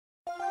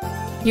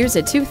Here's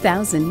a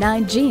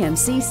 2009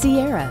 GMC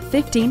Sierra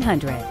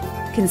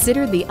 1500.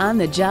 Consider the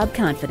on-the-job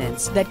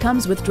confidence that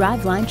comes with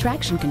driveline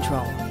traction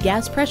control,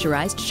 gas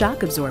pressurized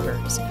shock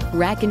absorbers,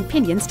 rack and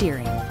pinion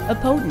steering, a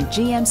potent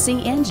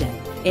GMC engine,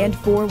 and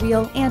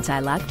four-wheel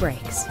anti-lock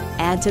brakes.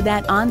 Add to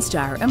that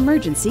OnStar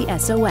emergency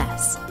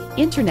SOS,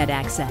 internet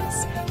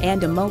access,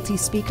 and a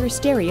multi-speaker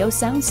stereo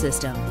sound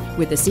system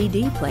with a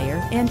CD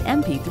player and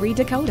MP3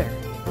 decoder.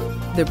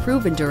 The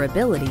proven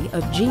durability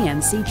of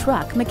GMC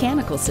truck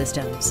mechanical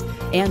systems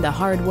and the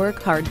hard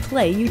work, hard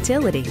play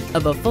utility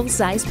of a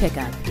full-size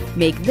pickup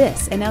make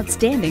this an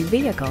outstanding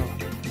vehicle.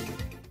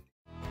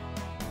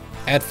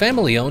 At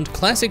family-owned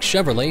classic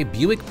Chevrolet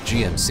Buick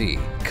GMC,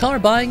 car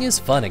buying is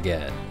fun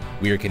again.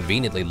 We are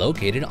conveniently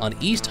located on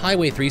East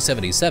Highway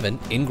 377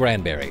 in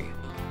Granbury.